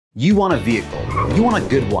You want a vehicle, you want a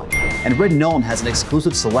good one, and Red Noland has an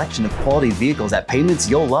exclusive selection of quality vehicles at payments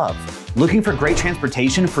you'll love. Looking for great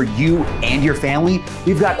transportation for you and your family?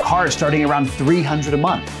 We've got cars starting around $300 a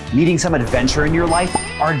month. Needing some adventure in your life?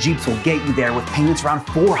 Our Jeeps will get you there with payments around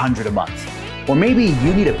 $400 a month. Or maybe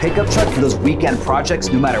you need a pickup truck for those weekend projects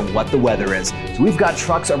no matter what the weather is. So we've got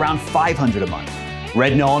trucks around $500 a month.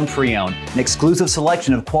 Red Noland Pre-Owned, an exclusive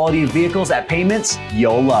selection of quality vehicles at payments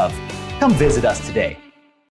you'll love. Come visit us today.